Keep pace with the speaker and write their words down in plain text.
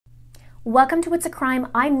Welcome to It's a Crime.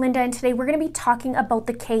 I'm Linda, and today we're going to be talking about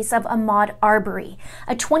the case of AHMAUD ARBERY,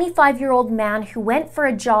 a 25-year-old man who went for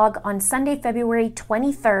a jog on Sunday, February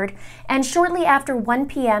 23rd, and shortly after 1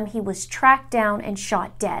 p.m. he was tracked down and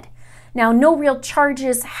shot dead. Now, no real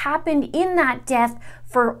charges happened in that death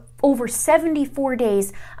for over 74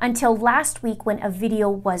 days until last week when a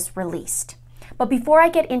video was released. But before I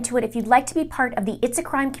get into it, if you'd like to be part of the It's a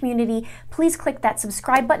Crime community, please click that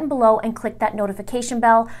subscribe button below and click that notification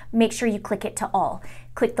bell. Make sure you click it to all.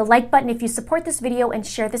 Click the like button if you support this video and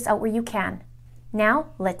share this out where you can. Now,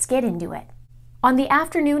 let's get into it. On the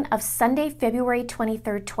afternoon of Sunday, February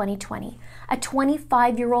 23rd, 2020, a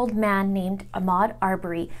 25-year-old man named AHMAUD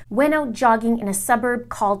ARBERY went out jogging in a suburb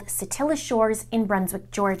called Satilla Shores in Brunswick,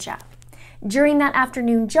 Georgia. During that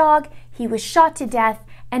afternoon jog, he was shot to death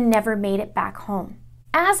and never made it back home.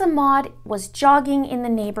 As AHMAUD was jogging in the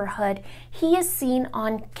neighborhood, he is seen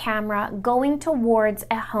on camera going towards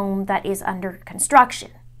a home that is under construction.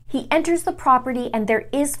 He enters the property and there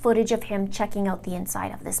is footage of him checking out the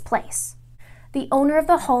inside of this place. The owner of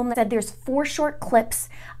the home said there's 4 short clips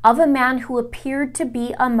of a man who appeared to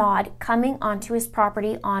be AHMAUD coming onto his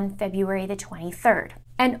property on February the 23rd.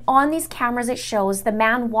 And on these cameras it shows the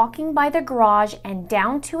man walking by the garage and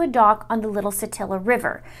down to a dock on the Little Satilla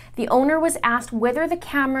River. The owner was asked whether the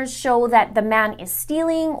cameras show that the man is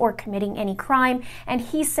stealing or committing any crime, and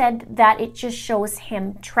he said that it just shows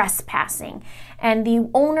him trespassing. And the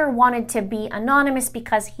owner wanted to be anonymous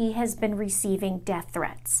because he has been receiving death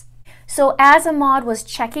threats. So as AHMAUD was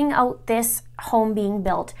checking out this home being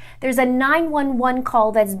built, there's a 911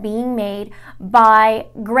 call that's being made by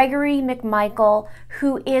Gregory McMichael,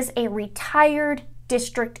 who is a retired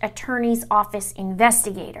district attorney's office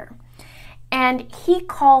investigator. And he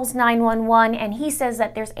calls 911 and he says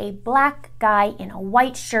that there's a black guy in a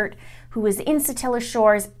white shirt who is in Satilla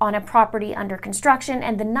Shores on a property under construction.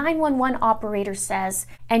 And the 911 operator says,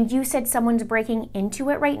 "And you said someone's breaking into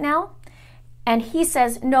it right now?" And he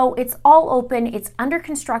says, "No, it's all open, it's under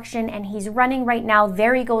construction, and he's running right now.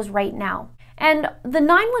 There he goes right now." And the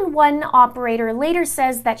 911 operator later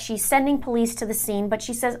says that she's sending police to the scene, but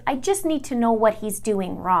she says, "I just need to know what he's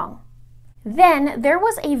doing wrong." Then there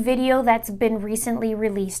was a video that's been recently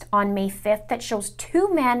released on May 5th that shows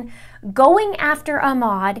 2 men going after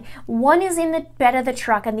AHMAUD. One is in the bed of the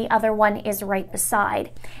truck and the other one is right beside.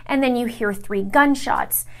 And then you hear 3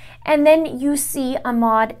 gunshots. And then you see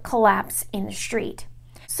AHMAUD collapse in the street.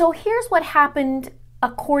 So here's what happened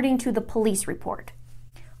according to the police report.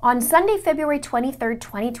 On Sunday, February 23rd,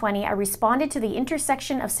 2020, I responded to the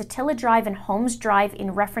intersection of Satilla Drive and Holmes Drive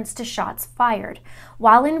in reference to shots fired.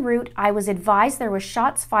 While en route, I was advised there was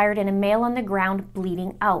shots fired and a male on the ground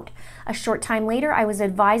bleeding out. A short time later, I was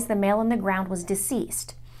advised the male on the ground was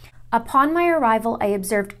deceased. Upon my arrival, I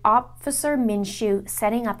observed Officer Minshew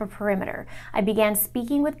setting up a perimeter. I began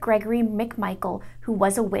speaking with Gregory McMichael, who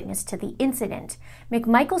was a witness to the incident.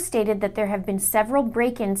 McMichael stated that there have been several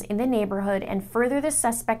break-ins in the neighborhood and further the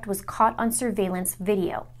suspect was caught on surveillance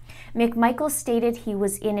video. McMichael stated he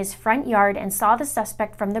was in his front yard and saw the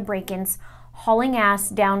suspect from the break-ins hauling ass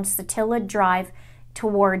down Satilla Drive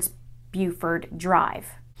towards Buford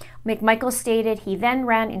Drive. McMichael stated he then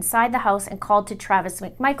ran inside the house and called to Travis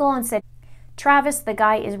McMichael and said, "Travis, the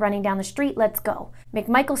guy is running down the street, let's go."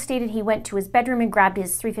 McMichael stated he went to his bedroom and grabbed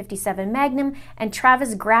his .357 Magnum, and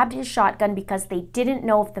Travis grabbed his shotgun because they didn't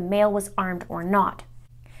know if the male was armed or not.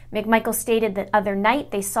 McMichael stated the other night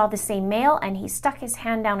they saw the same male and he stuck his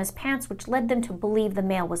hand down his pants, which led them to believe the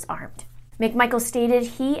male was armed. McMichael stated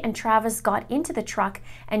he and Travis got into the truck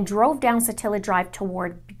and drove down Satilla Drive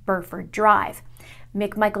toward Burford Drive.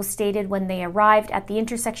 McMichael stated when they arrived at the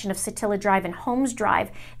intersection of Satilla Drive and Holmes Drive,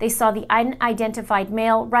 they saw the unidentified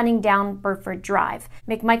male running down Burford Drive.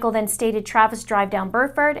 McMichael then stated Travis drove down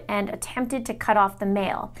Burford and attempted to cut off the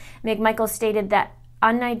male. McMichael stated that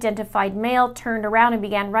unidentified male turned around and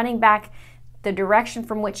began running back the direction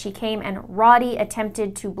from which he came, and Roddy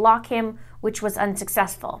attempted to block him, which was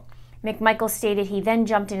unsuccessful. McMichael stated he then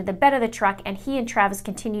jumped into the bed of the truck and he and Travis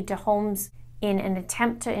continued to Holmes in an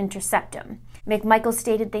attempt to intercept him. McMichael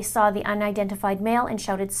stated they saw the unidentified male and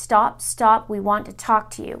shouted, "Stop, stop, we want to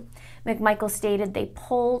talk to you." McMichael stated they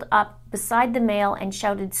pulled up beside the male and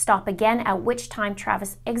shouted, "Stop" again, at which time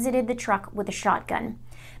Travis exited the truck with a shotgun.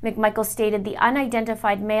 McMichael stated the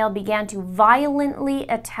unidentified male began to violently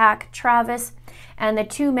attack Travis, and the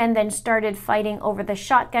 2 men then started fighting over the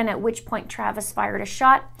shotgun, at which point Travis fired a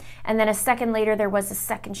shot, and then a second later there was a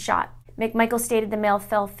second shot. McMichael stated the male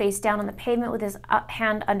fell face down on the pavement with his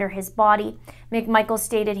hand under his body. McMichael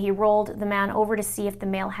stated he rolled the man over to see if the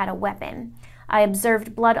male had a weapon. I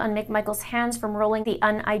observed blood on McMichael's hands from rolling the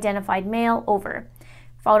unidentified male over.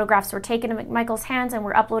 Photographs were taken of McMichael's hands and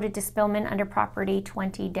were uploaded to Spillman under property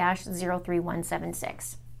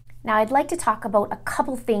 20-03176. Now, I'd like to talk about a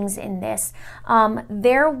couple things in this.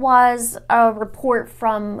 There was a report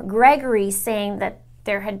from Gregory saying that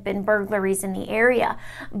there had been burglaries in the area,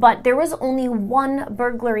 but there was only one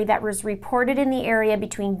burglary that was reported in the area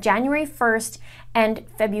between January 1st and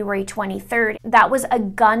February 23rd. That was a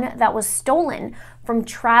gun that was stolen from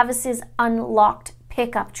Travis's unlocked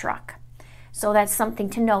pickup truck. So that's something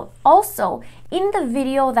to note. Also, in the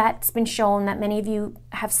video that's been shown that many of you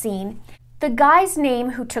have seen, the guy's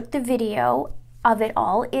name who took the video of it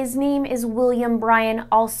all, his name is William Bryan,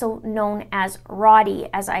 also known as Roddy,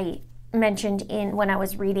 as I mentioned when I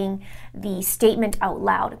was reading the statement out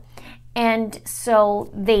loud. And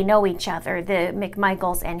so they know each other, the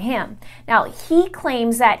McMichaels and him. Now, he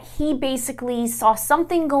claims that he basically saw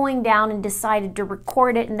something going down and decided to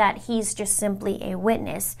record it, and that he's just simply a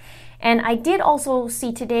witness. And I did also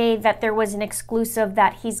see today that there was an exclusive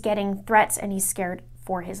that he's getting threats and he's scared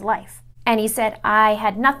for his life. And he said, I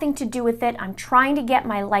had nothing to do with it. I'm trying to get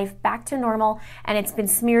my life back to normal, and it's been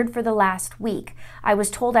smeared for the last week. I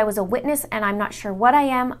was told I was a witness, and I'm not sure what I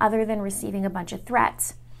am other than receiving a bunch of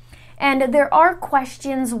threats. And there are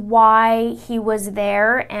questions why he was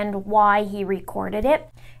there and why he recorded it.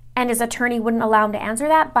 And his attorney wouldn't allow him to answer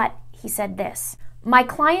that, but he said this: my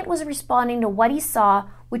client was responding to what he saw,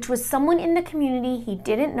 which was someone in the community he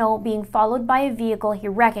didn't know being followed by a vehicle he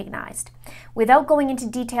recognized. Without going into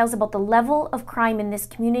details about the level of crime in this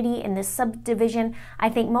community, in this subdivision, I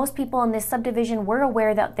think most people in this subdivision were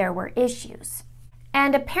aware that there were issues.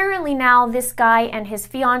 And apparently now this guy and his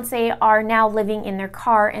fiance are now living in their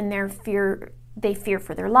car, and they fear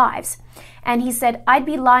for their lives. And he said, I'd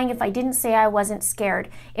be lying if I didn't say I wasn't scared.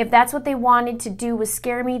 If that's what they wanted to do was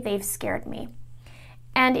scare me, they've scared me.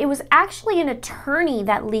 And it was actually an attorney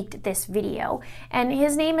that leaked this video. And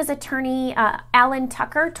his name is attorney Alan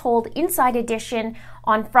Tucker, told Inside Edition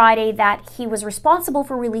on Friday that he was responsible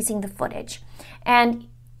for releasing the footage. And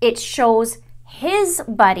it shows his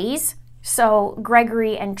buddies, so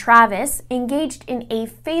Gregory and Travis, engaged in a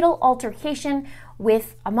fatal altercation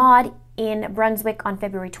with AHMAUD in Brunswick on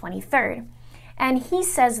February 23rd. And he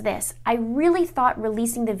says this: I really thought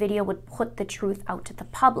releasing the video would put the truth out to the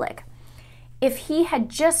public. If he had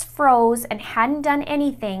just froze and hadn't done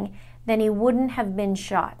anything, then he wouldn't have been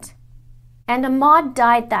shot. And AHMAUD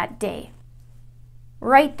died that day,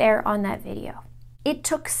 right there on that video. It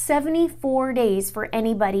took 74 days for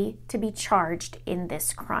anybody to be charged in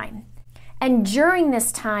this crime. And during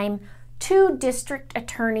this time, 2 district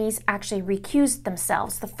attorneys actually recused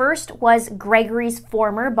themselves. The first was Gregory's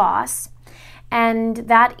former boss, and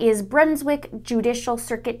that is Brunswick Judicial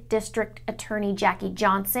Circuit District Attorney Jackie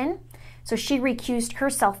Johnson. So she recused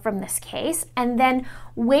herself from this case. And then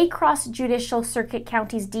Waycross Judicial Circuit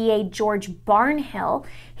County's DA George Barnhill,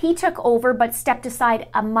 he took over but stepped aside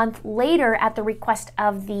a month later at the request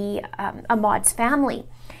of the AHMAUD's family.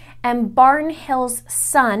 And Barnhill's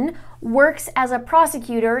son works as a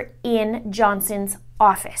prosecutor in Johnson's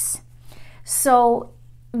office. So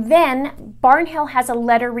then Barnhill has a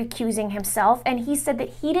letter recusing himself, and he said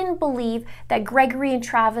that he didn't believe that Gregory and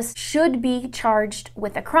Travis should be charged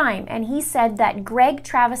with a crime. And he said that Greg,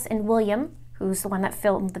 Travis, and William, who's the one that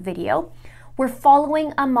filmed the video, were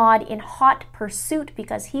following AHMAUD in hot pursuit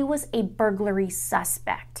because he was a burglary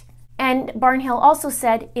suspect. And Barnhill also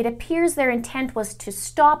said it appears their intent was to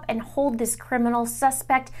stop and hold this criminal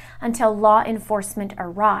suspect until law enforcement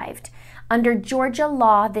arrived. Under Georgia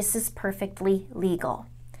law, this is perfectly legal.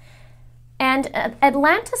 And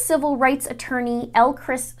Atlanta civil rights attorney L.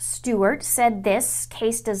 Chris Stewart said this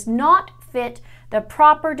case does not fit the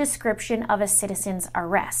proper description of a citizen's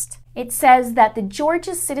arrest. It says that the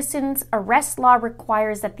Georgia citizen's arrest law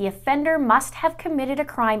requires that the offender must have committed a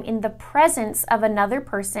crime in the presence of another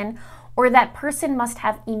person, or that person must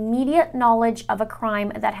have immediate knowledge of a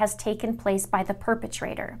crime that has taken place by the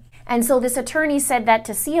perpetrator. And so this attorney said that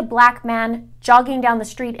to see a black man jogging down the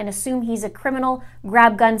street and assume he's a criminal,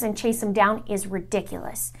 grab guns and chase him down is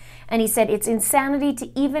ridiculous. And he said it's insanity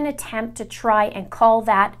to even attempt to try and call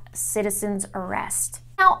that citizen's arrest.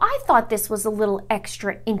 Now, I thought this was a little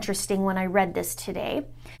extra interesting when I read this today.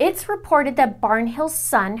 It's reported that Barnhill's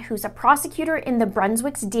son, who's a prosecutor in the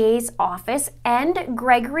Brunswick's DA's office, and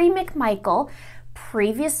Gregory McMichael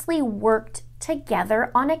previously worked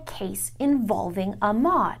together on a case involving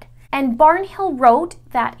AHMAUD. And Barnhill wrote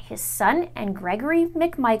that his son and Gregory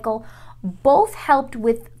McMichael both helped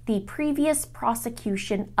with the previous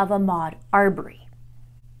prosecution of AHMAUD ARBERY.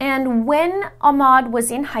 And when AHMAUD was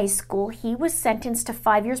in high school, he was sentenced to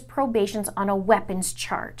 5 years probation on a weapons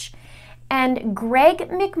charge. And Greg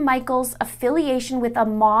McMichael's affiliation with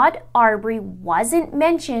AHMAUD ARBERY wasn't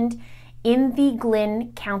mentioned in the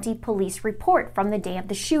Glynn County Police report from the day of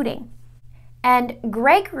the shooting. And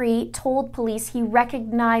Gregory told police he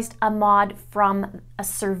recognized AHMAUD from a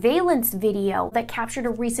surveillance video that captured a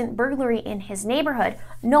recent burglary in his neighborhood.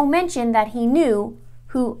 No mention that he knew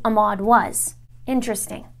who AHMAUD was.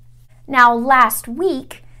 Interesting. Now, last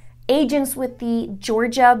week, agents with the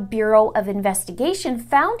Georgia Bureau of Investigation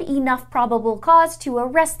found enough probable cause to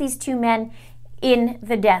arrest these two men in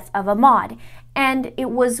the death of AHMAUD. And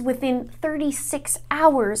it was within 36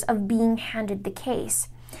 hours of being handed the case.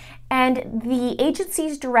 And the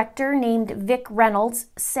agency's director, named Vic Reynolds,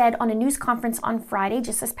 said on a news conference on Friday,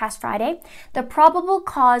 just this past Friday, the probable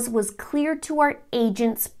cause was cleared to our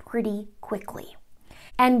agents pretty quickly.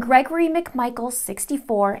 And Gregory McMichael,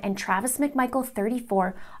 64, and Travis McMichael,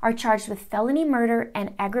 34, are charged with felony murder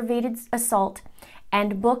and aggravated assault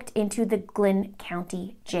and booked into the Glynn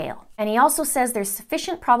County Jail. And he also says there's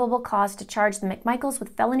sufficient probable cause to charge the McMichaels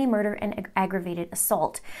with felony murder and aggravated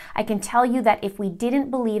assault. I can tell you that if we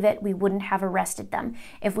didn't believe it, we wouldn't have arrested them.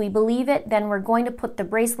 If we believe it, then we're going to put the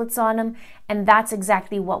bracelets on them, and that's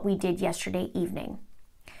exactly what we did yesterday evening.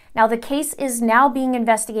 Now, the case is now being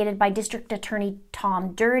investigated by District Attorney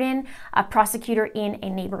Tom Durden, a prosecutor in a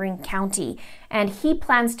neighboring county, and he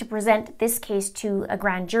plans to present this case to a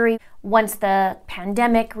grand jury once the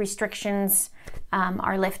pandemic restrictions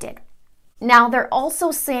are lifted. Now, they're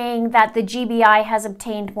also saying that the GBI has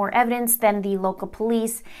obtained more evidence than the local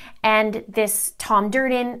police, and this Tom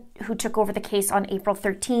Durden, who took over the case on April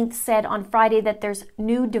 13th, said on Friday that there's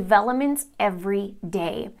new developments every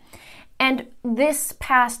day. And this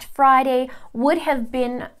past Friday would have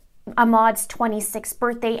been AHMAUD's 26th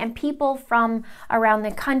birthday, and people from around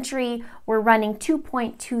the country were running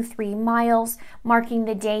 2.23 miles, marking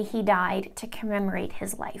the day he died to commemorate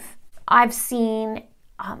his life. I've seen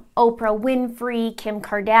Oprah Winfrey, Kim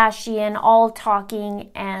Kardashian, all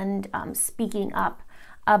talking and speaking up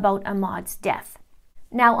about AHMAUD's death.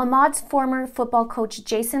 Now, AHMAUD's former football coach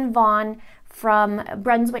Jason Vaughn from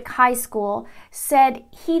Brunswick High School said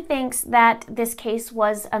he thinks that this case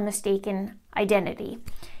was a mistaken identity.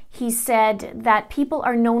 He said that people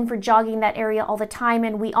are known for jogging that area all the time,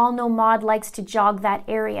 and we all know Maud likes to jog that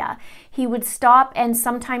area. He would stop, and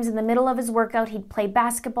sometimes in the middle of his workout, he'd play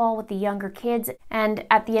basketball with the younger kids, and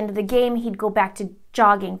at the end of the game, he'd go back to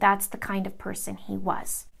jogging. That's the kind of person he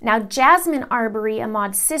was. Now, Jasmine Arbery,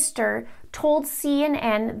 AHMAUD's sister, told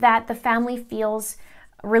CNN that the family feels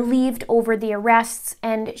relieved over the arrests,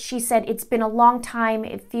 and she said, "It's been a long time.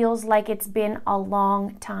 It feels like it's been a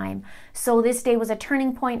long time. So this day was a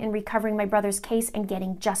turning point in recovering my brother's case and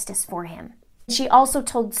getting justice for him." She also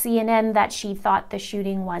told CNN that she thought the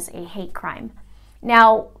shooting was a hate crime.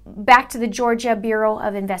 Now, back to the Georgia Bureau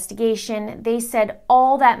of Investigation, they said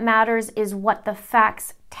all that matters is what the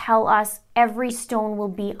facts tell us. Every stone will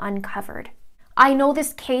be uncovered. I know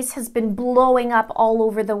this case has been blowing up all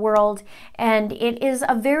over the world, and it is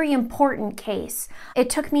a very important case. It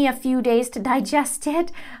took me a few days to digest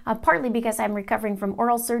it, partly because I'm recovering from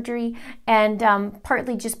oral surgery, and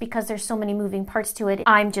partly just because there's so many moving parts to it.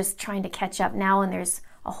 I'm just trying to catch up now, and there's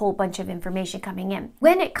a whole bunch of information coming in.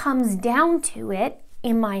 When it comes down to it,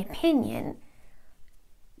 in my opinion,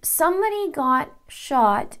 somebody got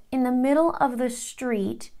shot in the middle of the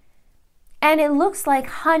street, and it looks like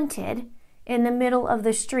hunted in the middle of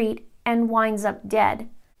the street and winds up dead.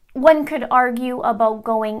 One could argue about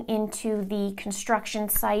going into the construction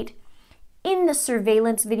site. In the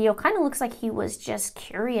surveillance video, kind of looks like he was just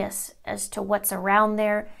curious as to what's around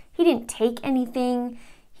there. He didn't take anything.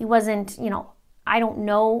 He wasn't, I don't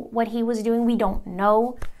know what he was doing. We don't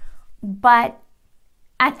know. But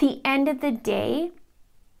at the end of the day,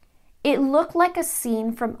 it looked like a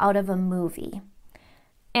scene from out of a movie,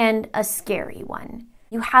 and a scary one.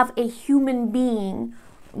 You have a human being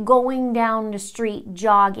going down the street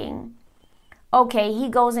jogging. Okay, he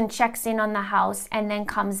goes and checks in on the house and then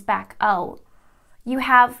comes back out. You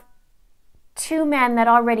have two men that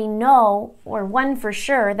already know, or one for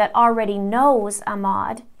sure, that already knows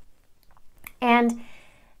AHMAUD, and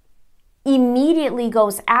immediately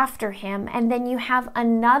goes after him. And then you have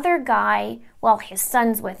another guy, well, his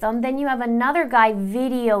son's with him, then you have another guy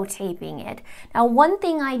videotaping it. Now, one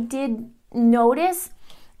thing I did notice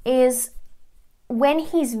is when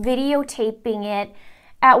he's videotaping it,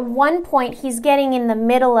 at one point he's getting in the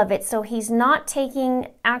middle of it, so he's not taking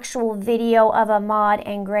actual video of AHMAUD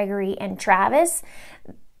and Gregory and Travis.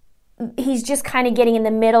 he's just kind of getting in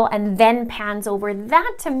the middle and then pans over.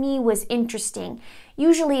 That to me was interesting.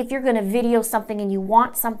 Usually if you're going to video something and you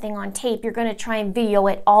want something on tape, you're going to try and video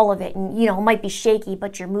it, all of it, and you know, it might be shaky,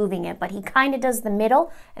 but you're moving it. But he kind of does the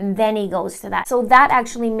middle and then he goes to that. So that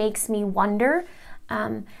actually makes me wonder.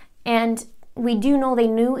 And we do know they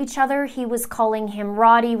knew each other. He was calling him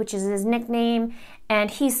Roddy, which is his nickname,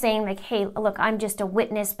 and he's saying like, hey, look, I'm just a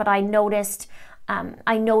witness, but I noticed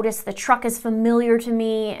the truck is familiar to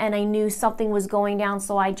me and I knew something was going down,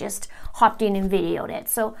 so I just hopped in and videoed it.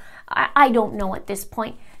 So I don't know at this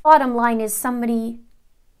point. Bottom line is somebody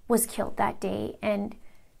was killed that day, and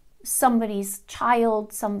somebody's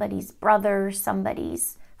child, somebody's brother,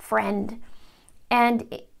 somebody's friend,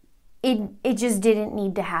 and it just didn't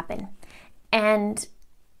need to happen. And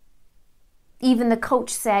even the coach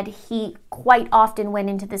said he quite often went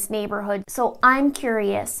into this neighborhood. So I'm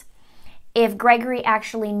curious if Gregory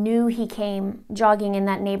actually knew he came jogging in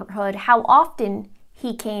that neighborhood, how often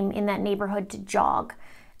he came in that neighborhood to jog.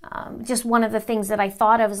 Just one of the things that I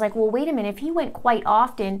thought of is like, well, wait a minute, if he went quite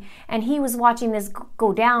often and he was watching this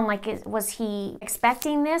go down, like, was he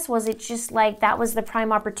expecting this? Was it just like that was the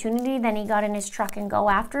prime opportunity, then he got in his truck and go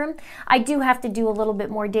after him? I do have to do a little bit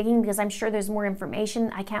more digging because I'm sure there's more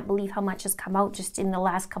information. I can't believe how much has come out just in the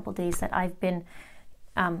last couple days that I've been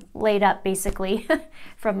laid up basically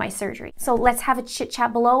from my surgery. So let's have a chit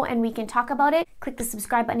chat below and we can talk about it. Click the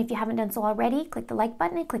subscribe button if you haven't done so already. Click the like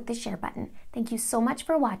button and click the share button. Thank you so much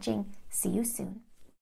for watching. See you soon.